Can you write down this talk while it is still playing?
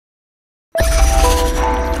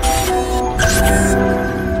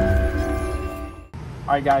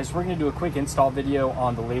Alright guys, we're going to do a quick install video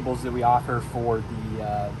on the labels that we offer for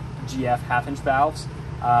the GF half-inch valves.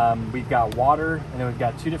 We've got water, and then we've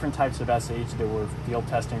got two different types of SH that we're field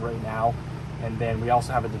testing right now, and then we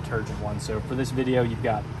also have a detergent one. So for this video, you've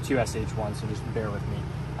got two SH ones, so just bear with me.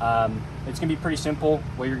 It's going to be pretty simple.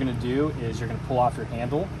 What you're going to do is you're going to pull off your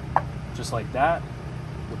handle, just like that.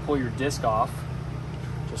 You'll pull your disc off,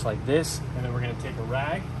 just like this, and then we're going to take a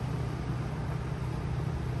rag.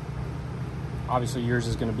 Obviously yours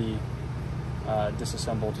is going to be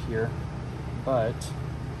disassembled here, but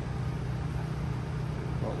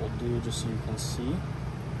what we'll do, just so you can see,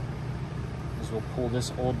 is we'll pull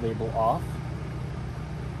this old label off.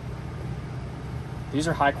 These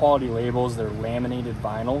are high quality labels. They're laminated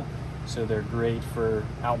vinyl, so they're great for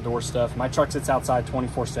outdoor stuff. My truck sits outside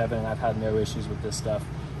 24/7 and I've had no issues with this stuff.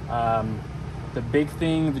 The big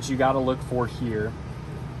thing that you got to look for here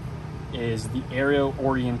is the arrow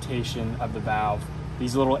orientation of the valve.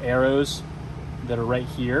 These little arrows that are right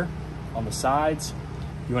here on the sides,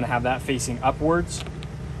 you want to have that facing upwards.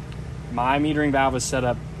 My metering valve is set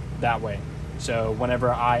up that way. So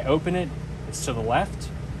whenever I open it, it's to the left,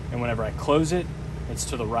 and whenever I close it, it's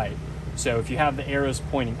to the right. So if you have the arrows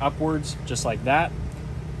pointing upwards, just like that,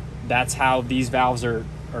 that's how these valves are,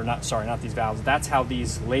 or not these valves, that's how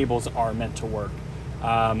these labels are meant to work.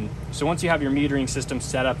 So once you have your metering system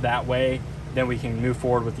set up that way, then we can move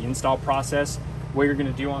forward with the install process. What you're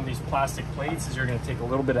going to do on these plastic plates is you're going to take a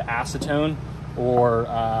little bit of acetone, or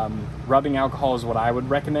rubbing alcohol is what I would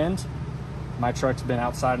recommend. My truck's been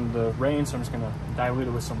outside in the rain, so I'm just going to dilute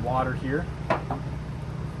it with some water here.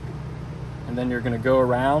 And then you're going to go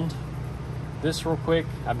around this real quick.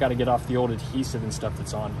 I've got to get off the old adhesive and stuff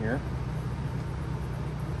that's on here.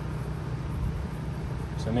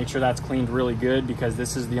 So make sure that's cleaned really good, because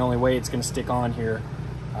this is the only way it's going to stick on here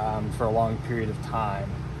for a long period of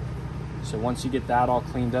time. So once you get that all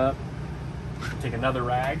cleaned up, take another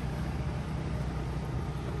rag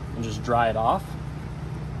and just dry it off.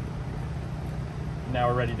 Now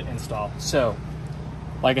we're ready to install. So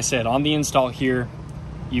like I said, on the install here,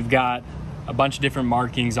 you've got a bunch of different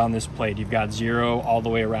markings on this plate. You've got 0 all the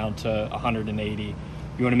way around to 180. You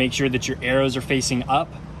want to make sure that your arrows are facing up,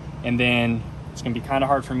 and then it's going to be kind of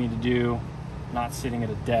hard for me to do not sitting at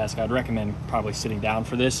a desk. I'd recommend probably sitting down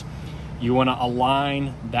for this. You want to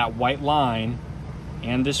align that white line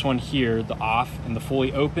and this one here, the off and the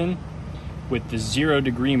fully open, with the 0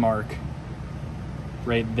 degree mark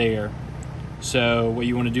right there. So what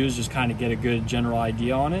you want to do is just kind of get a good general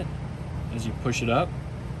idea on it as you push it up.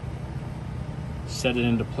 Set it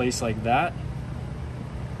into place like that,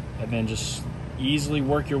 and then just easily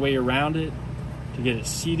work your way around it to get it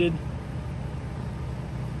seated.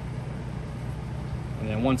 And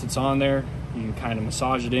then once it's on there, you can kind of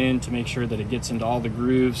massage it in to make sure that it gets into all the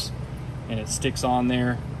grooves and it sticks on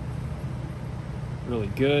there really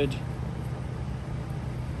good.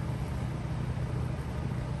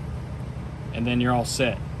 And then you're all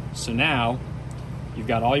set. So now you've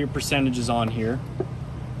got all your percentages on here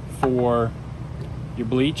for your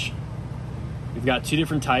bleach. We've got two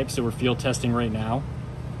different types that we're field testing right now.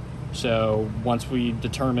 So once we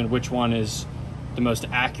determine which one is the most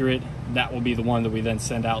accurate, that will be the one that we then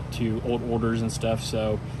send out to old orders and stuff.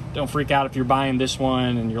 So don't freak out if you're buying this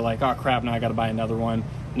one and you're like, oh crap, now I got to buy another one.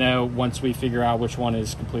 No, once we figure out which one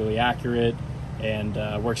is completely accurate and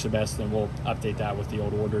works the best, then we'll update that with the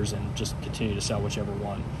old orders and just continue to sell whichever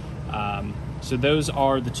one. So those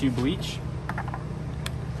are the two bleach.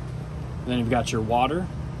 Then you've got your water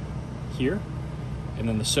here, and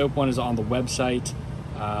then the soap one is on the website.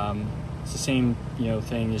 It's the same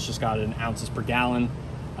thing. It's just got in ounces per gallon.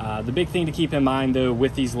 The big thing to keep in mind though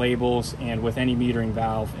with these labels and with any metering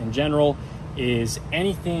valve in general is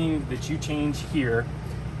anything that you change here,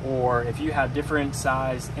 or if you have different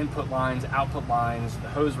size input lines, output lines, the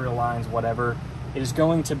hose reel lines, whatever, it is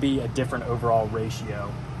going to be a different overall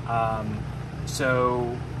ratio.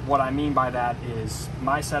 So what I mean by that is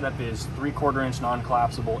my setup is 3/4 inch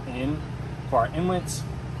non-collapsible in for our inlets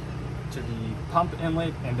to the pump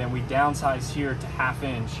inlet, and then we downsize here to 1/2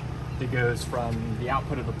 inch that goes from the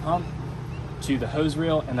output of the pump to the hose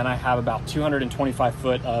reel, and then I have about 225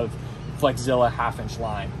 foot of Flexzilla 1/2 inch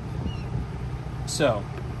line. So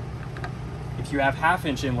if you have 1/2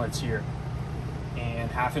 inch inlets here and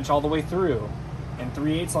 1/2 inch all the way through and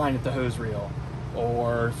 3/8 line at the hose reel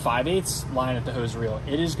or 5/8 line at the hose reel,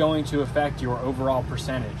 it is going to affect your overall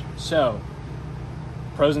percentage. So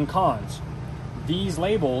pros and cons. These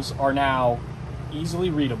labels are now easily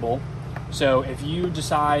readable. So if you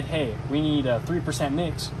decide, hey, we need a 3%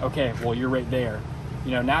 mix, okay, well, you're right there.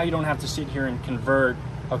 Now you don't have to sit here and convert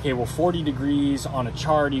okay, well 40 degrees on a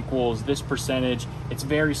chart equals this percentage. It's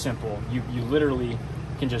very simple. You literally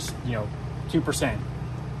can just, 2%,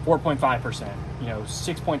 4.5%,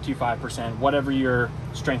 6.25%, whatever your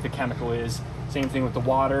strength of chemical is. Same thing with the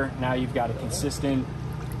water. Now you've got a consistent,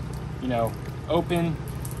 open,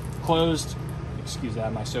 closed, excuse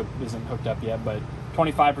that, my soap isn't hooked up yet, but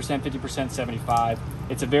 25%, 50%, 75.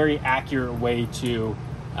 It's a very accurate way to,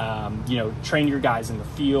 train your guys in the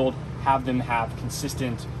field, have them have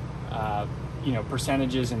consistent,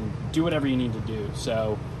 percentages, and do whatever you need to do.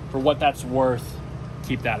 So for what that's worth,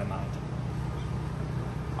 keep that in mind.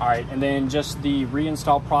 All right, and then just the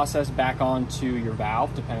reinstall process back onto your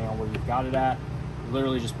valve, depending on where you've got it at.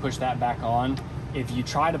 Literally just push that back on. If you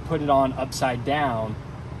try to put it on upside down,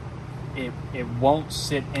 it won't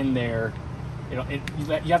sit in there. You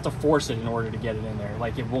have to force it in order to get it in there.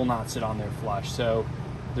 Like, it will not sit on there flush. So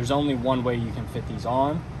there's only one way you can fit these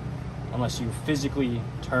on, unless you physically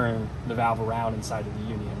turn the valve around inside of the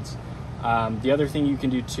unions. The other thing you can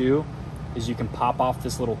do too is you can pop off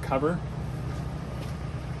this little cover.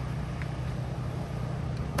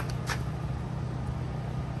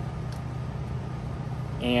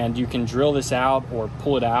 And you can drill this out or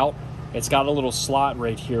pull it out. It's got a little slot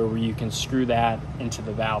right here where you can screw that into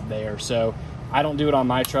the valve there. So I don't do it on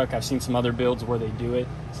my truck. I've seen some other builds where they do it.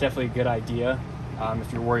 It's definitely a good idea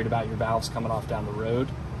if you're worried about your valves coming off down the road.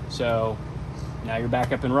 So now you're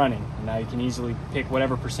back up and running. And now you can easily pick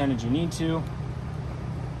whatever percentage you need to.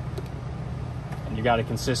 And you got a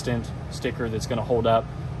consistent sticker that's gonna hold up.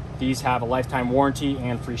 These have a lifetime warranty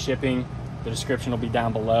and free shipping. The description will be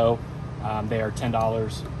down below. They are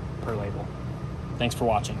 $10 per label. Thanks for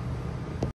watching.